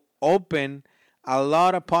 it will open a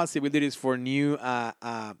lot of possibilities for new,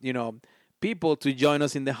 people to join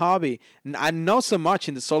us in the hobby. And not so much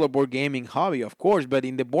in the solo board gaming hobby, of course, but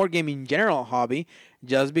in the board game in general hobby,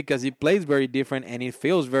 just because it plays very different and it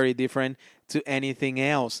feels very different to anything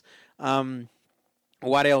else.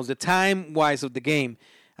 What else? The time-wise of the game.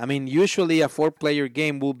 I mean, usually a 4-player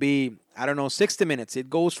game will be, 60 minutes. It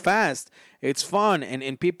goes fast. It's fun.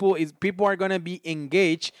 And people are going to be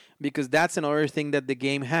engaged, because that's another thing that the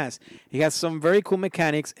game has. It has some very cool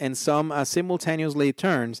mechanics and some simultaneously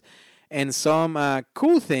turns, and some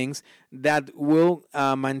cool things that will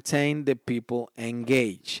maintain the people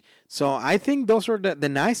engaged. So I think those are the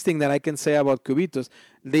nice thing that I can say about Cubitos.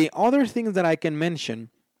 The other things that I can mention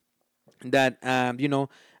that,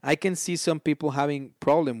 I can see some people having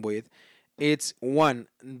problem with, it's one,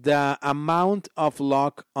 the amount of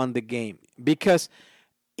luck on the game. Because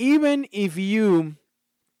even if the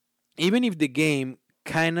game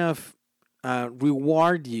kind of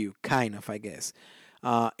reward you, I guess,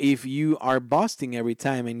 if you are busting every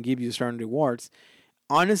time and give you certain rewards,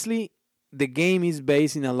 honestly, the game is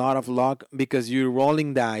based in a lot of luck, because you're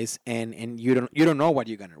rolling dice and you don't know what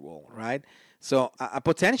you're gonna roll, right? So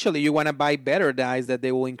potentially you want to buy better dice that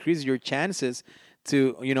they will increase your chances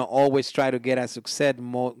to always try to get a success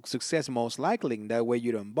most likely. That way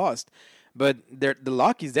you don't bust. But the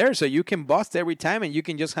luck is there, so you can bust every time, and you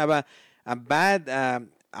can just have a bad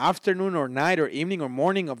afternoon or night or evening or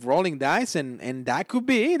morning of rolling dice, and that could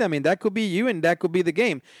be it. I mean, that could be you, and that could be the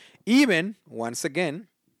game. Even, once again,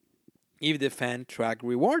 if the fan track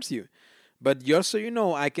rewards you. But just so you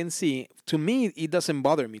know, I can see, to me, it doesn't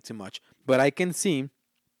bother me too much. But I can see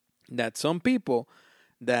that some people,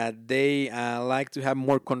 that they like to have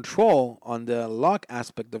more control on the luck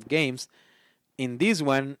aspect of games. In this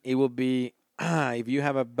one, it will be, if you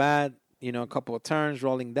have a bad, couple of turns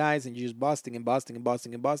rolling dice and you're just busting and busting and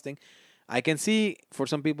busting and busting, I can see for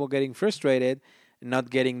some people getting frustrated,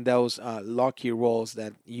 not getting those lucky rolls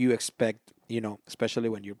that you expect, especially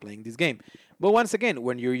when you're playing this game. But once again,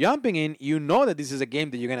 when you're jumping in, you know that this is a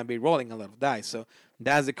game that you're going to be rolling a lot of dice. So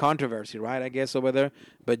that's the controversy, right, I guess, over there.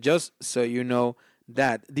 But just so you know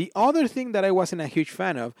that. The other thing that I wasn't a huge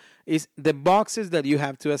fan of is the boxes that you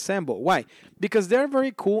have to assemble. Why? Because they're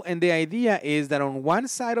very cool, and the idea is that on one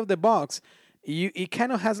side of the box, it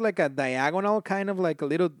kind of has like a diagonal, kind of like a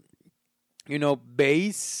little,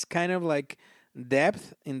 base, kind of like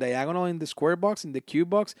depth in diagonal in the square box, in the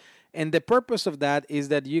cube box. And the purpose of that is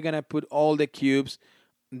that you're going to put all the cubes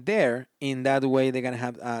there. In that way, they're going to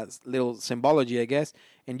have a little symbology, I guess,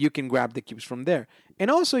 and you can grab the cubes from there. And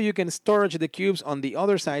also, you can storage the cubes on the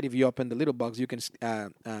other side. If you open the little box, you can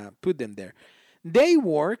put them there. they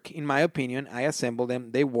work, in my opinion. I assemble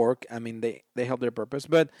them. They work. I mean, they help their purpose.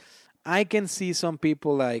 But I can see some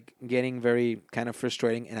people like getting very kind of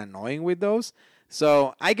frustrating and annoying with those.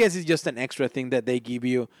 So I guess it's just an extra thing that they give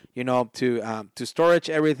you, to storage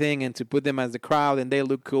everything and to put them as the crowd, and they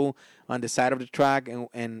look cool on the side of the track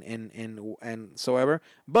and so ever.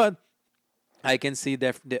 But I can see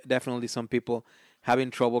definitely some people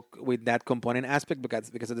having trouble with that component aspect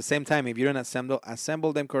because at the same time, if you don't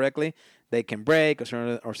assemble them correctly, they can break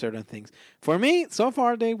or certain things. For me, so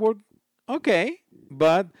far they work okay,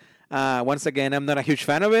 but once again, I'm not a huge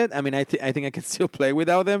fan of it. I mean, I think I can still play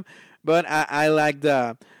without them, but I like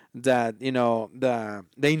the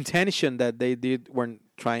intention that they did when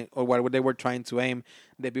trying, or what they were trying to aim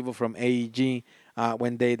the people from AEG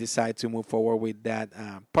when they decide to move forward with that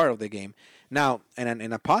part of the game. Now, and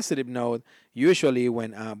in a positive note, usually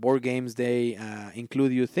when board games they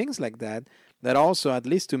include you things like that, that also, at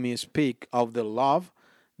least to me, speak of the love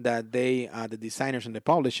that they, the designers and the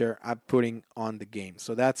publisher, are putting on the game.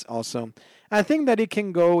 So that's also, I think that it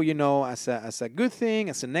can go, as a good thing,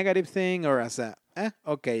 as a negative thing, or as a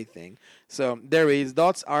okay thing. So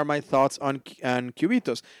those are my thoughts on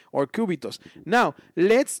Cubitos or Cubitos. Now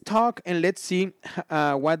let's talk and let's see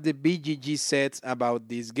what the BGG says about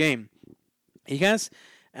this game. It has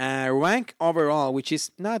rank overall, which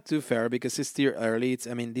is not too fair because it's still early.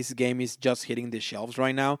 This game is just hitting the shelves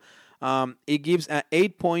right now. It gives an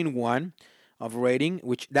 8.1 of rating,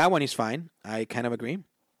 which that one is fine. I kind of agree.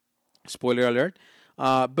 Spoiler alert.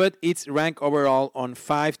 But it's ranked overall on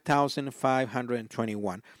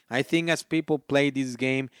 5,521. I think as people play this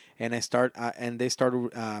game and they start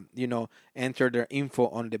enter their info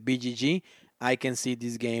on the BGG, I can see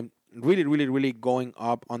this game really, really, really going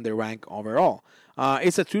up on the rank overall.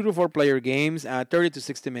 It's a 2 to 4 player games, 30 to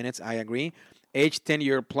 60 minutes. I agree. Age 10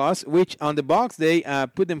 year plus, which on the box they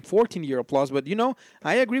put them 14 year plus, but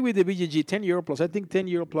I agree with the BGG 10 year plus. I think 10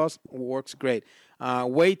 year plus works great.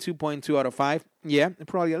 Weight 2.2 out of 5. Yeah,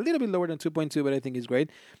 probably a little bit lower than 2.2, but I think it's great.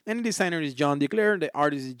 And the designer is John DeClaire. The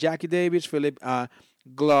artist is Jackie Davis, Philip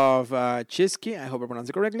Glovchisky, I hope I pronounced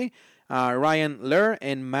it correctly, Ryan Lehr,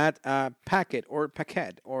 and Matt Paquette,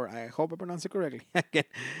 or I hope I pronounced it correctly,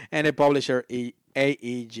 and the publisher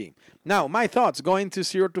AEG. Now, my thoughts going to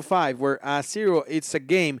 0 to 5, where 0, it's a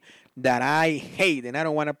game that I hate and I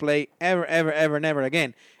don't want to play ever, ever, ever, never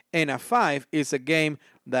again. And a 5 is a game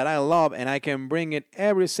that I love and I can bring it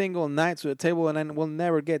every single night to the table and I will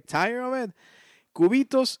never get tired of it.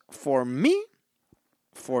 Cubitos, for me,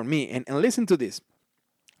 and listen to this,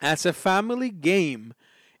 as a family game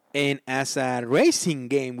and as a racing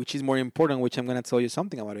game, which is more important, which I'm going to tell you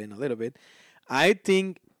something about it in a little bit, I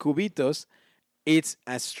think Cubitos, it's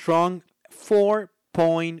a strong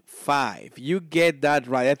 4.5. You get that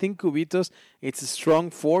right. I think Cubitos, it's a strong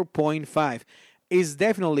 4.5. Is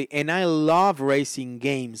definitely, and I love racing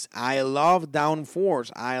games. I love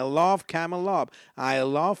Downforce. I love Camelot. I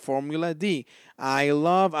love Formula D. I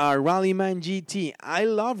love Rallyman GT. I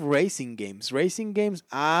love racing games.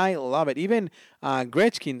 I love it. Even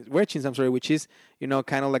Gretschins, which is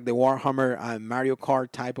kind of like the Warhammer Mario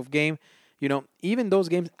Kart type of game. Even those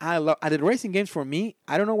games I love. The racing games for me,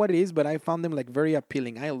 I don't know what it is, but I found them like very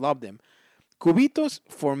appealing. I love them. Cubitos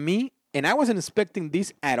for me. And I wasn't expecting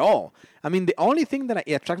this at all. The only thing that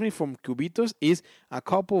attracted me from Cubitos is a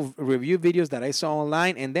couple of review videos that I saw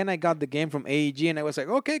online, and then I got the game from AEG, and I was like,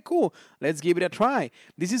 okay, cool, let's give it a try.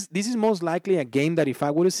 This is most likely a game that if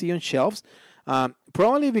I were to see on shelves,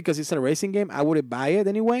 probably because it's a racing game, I would buy it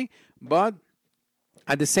anyway. But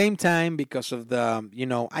at the same time, because of the,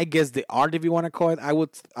 I guess the art, if you want to call it, I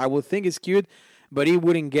would think it's cute, but it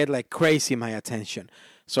wouldn't get like crazy my attention.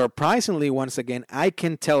 Surprisingly, once again, I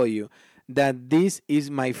can tell you that this is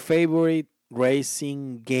my favorite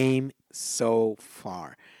racing game so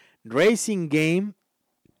far. Racing game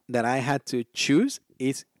that I had to choose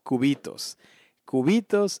is Cubitos.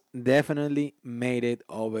 Cubitos definitely made it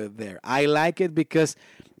over there. I like it because,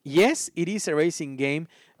 yes, it is a racing game,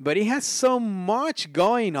 but it has so much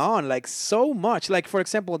going on, like so much. Like, for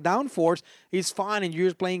example, Downforce is fun and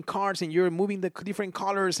you're playing cards and you're moving the different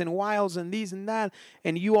colors and wilds and this and that.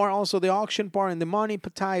 And you are also the auction part and the money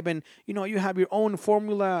type. And, you have your own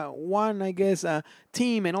Formula One, I guess,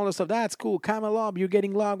 team and all the stuff. That's cool. Camelot, you're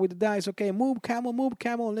getting logged with the dice. Okay, move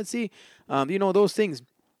camel. Let's see. Those things.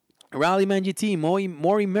 Rallyman GT,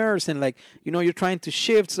 more immersed, and like you're trying to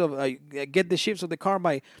shift, so get the shifts of the car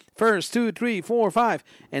by first 2, 3, 4, 5,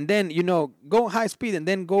 and then go high speed and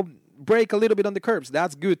then go brake a little bit on the curbs.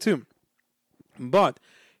 That's good too. But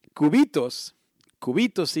Cubitos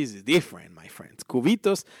is different, my friends.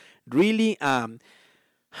 Cubitos really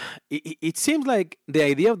it seems like the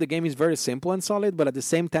idea of the game is very simple and solid, but at the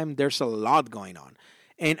same time, there's a lot going on.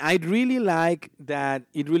 And I'd really like that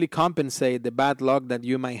it really compensate the bad luck that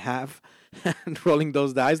you might have rolling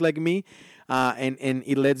those dice like me, and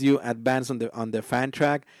it lets you advance on the fan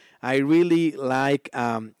track. I really like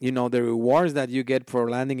the rewards that you get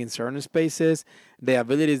for landing in certain spaces, the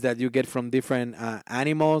abilities that you get from different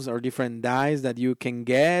animals or different dice that you can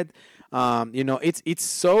get. It's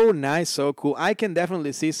so nice, so cool. I can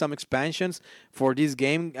definitely see some expansions for this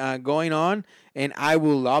game going on, and I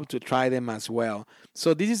would love to try them as well.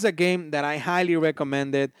 So this is a game that I highly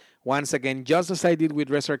recommend it. Once again, just as I did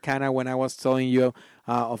with Res Arcana when I was telling you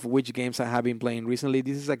of which games I have been playing recently,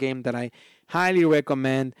 this is a game that I highly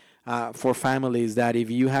recommend for families, that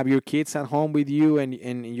if you have your kids at home with you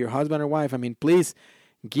and your husband or wife, I mean, please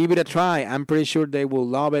give it a try. I'm pretty sure they will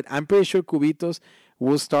love it. I'm pretty sure Cubitos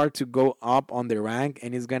will start to go up on the rank,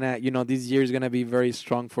 and it's gonna, this year is gonna be very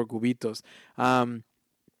strong for Cubitos,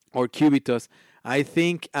 or Cubitos. I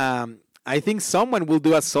think someone will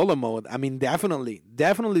do a solo mode. I mean, definitely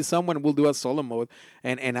someone will do a solo mode,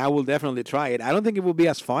 and I will definitely try it. I don't think it will be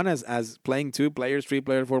as fun as playing 2 players, 3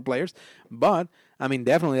 players, 4 players, but I mean,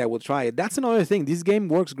 definitely I will try it. That's another thing. This game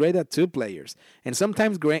works great at 2 players, and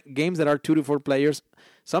sometimes games that are 2 to 4 players,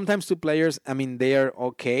 sometimes 2 players, I mean, they are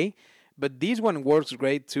okay, but this one works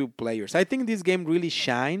great 2 players. I think this game really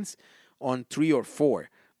shines on 3 or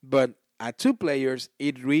 4, but at 2 players,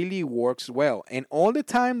 it really works well. And all the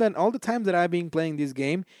times that I've been playing this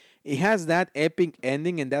game, it has that epic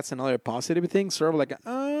ending, and that's another positive thing. Sort of like,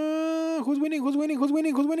 who's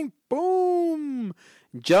winning? Boom!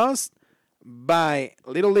 Just by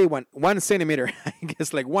literally one centimeter, I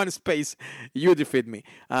guess, like 1 space, you defeat me,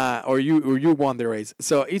 or you won the race.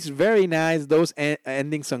 So it's very nice. Those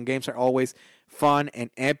endings on games are always fun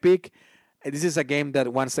and epic. This is a game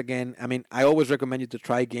that, once again, I mean, I always recommend you to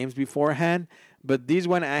try games beforehand, but this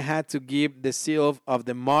one I had to give the seal of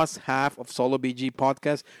the must-have of Solo BG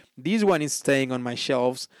podcast. This one is staying on my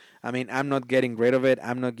shelves. I mean, I'm not getting rid of it.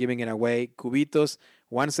 I'm not giving it away. Cubitos,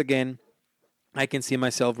 once again, I can see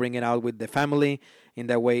myself bringing it out with the family. In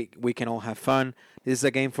that way, we can all have fun. This is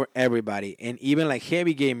a game for everybody, and even like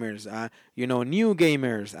heavy gamers, new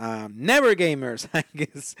gamers, never gamers. I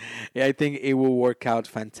guess, I think it will work out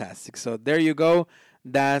fantastic. So there you go.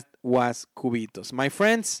 That was Cubitos, my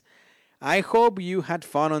friends. I hope you had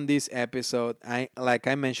fun on this episode. Like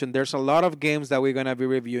I mentioned, there's a lot of games that we're gonna be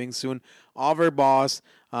reviewing soon. Overboss,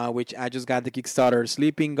 which I just got the Kickstarter.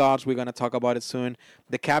 Sleeping Gods, we're gonna talk about it soon.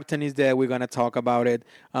 The Captain is Dead, we're gonna talk about it.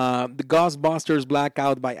 The Ghostbusters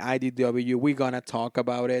Blackout by IDW, we're gonna talk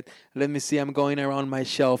about it. Let me see, I'm going around my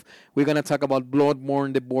shelf. We're gonna talk about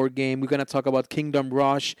Bloodborne, the board game. We're gonna talk about Kingdom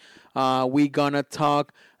Rush. We're gonna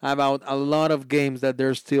talk about a lot of games that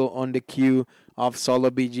they're still on the queue of Solo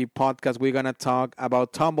BG podcast. We're gonna talk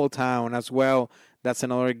about Tumbletown as well. That's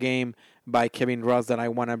another game by Kevin Ross that I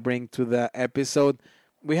want to bring to the episode.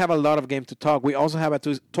 We have a lot of games to talk. We also have a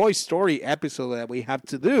Toy Story episode that we have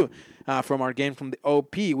to do from our game from the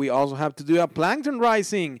OP. We also have to do a Plankton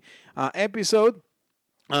Rising episode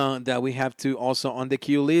that we have to also on the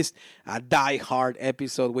queue list. A Die Hard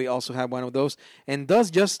episode, we also have one of those. And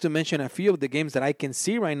thus, just to mention a few of the games that I can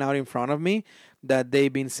see right now in front of me that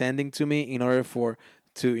they've been sending to me in order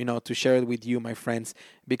to share it with you, my friends,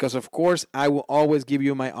 because of course I will always give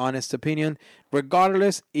you my honest opinion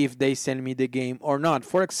regardless if they send me the game or not.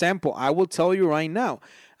 For example, I will tell you right now,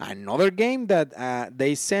 another game that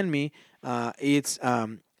they send me, it's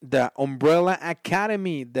the Umbrella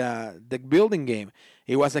Academy, the building game.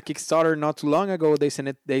 It was a Kickstarter not too long ago. They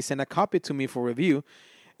sent a copy to me for review.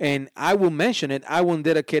 And I will mention it. I won't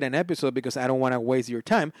dedicate an episode because I don't want to waste your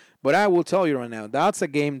time. But I will tell you right now, that's a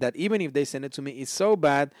game that even if they send it to me, it's so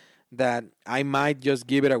bad that I might just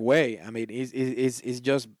give it away. I mean, it's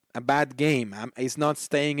just a bad game. It's not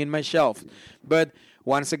staying in my shelf. But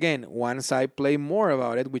once again, once I play more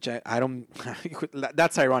about it, which I don't,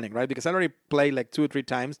 that's ironic, right? Because I already played like 2 or 3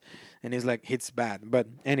 times, and it's bad. But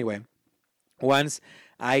anyway, once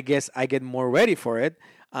I guess I get more ready for it,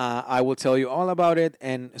 I will tell you all about it,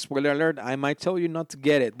 and spoiler alert, I might tell you not to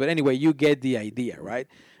get it. But anyway, you get the idea, right?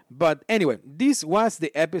 But anyway, this was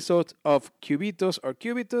the episode of Cubitos or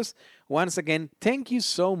Cubitos. Once again, thank you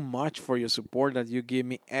so much for your support that you give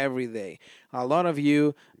me every day. A lot of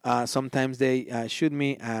you, sometimes they shoot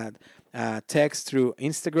me at text through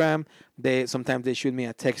Instagram. Sometimes they shoot me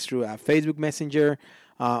a text through Facebook Messenger.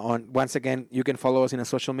 Once again, you can follow us in a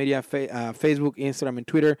social media, Facebook, Instagram, and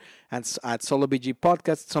Twitter at SoloBG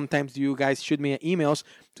Podcast. Sometimes you guys shoot me emails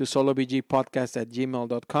to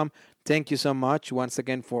solobgpodcast@gmail.com. Thank you so much once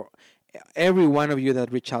again for every one of you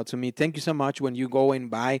that reach out to me. Thank you so much when you go and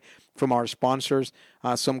buy from our sponsors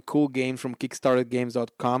some cool games from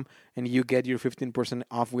kickstartergames.com and you get your 15%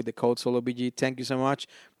 off with the code SoloBG. Thank you so much.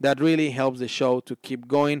 That really helps the show to keep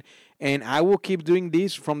going. And I will keep doing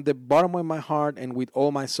this from the bottom of my heart and with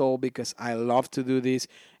all my soul because I love to do this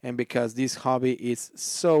and because this hobby is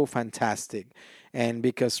so fantastic. And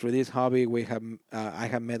because through this hobby, I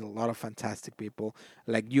have met a lot of fantastic people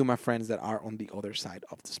like you, my friends, that are on the other side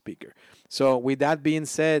of the speaker. So with that being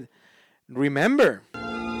said, remember,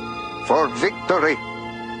 for victory,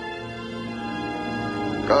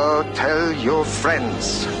 go tell your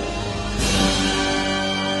friends.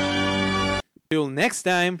 Till next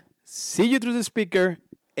time, see you through the speaker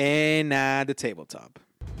and at the tabletop.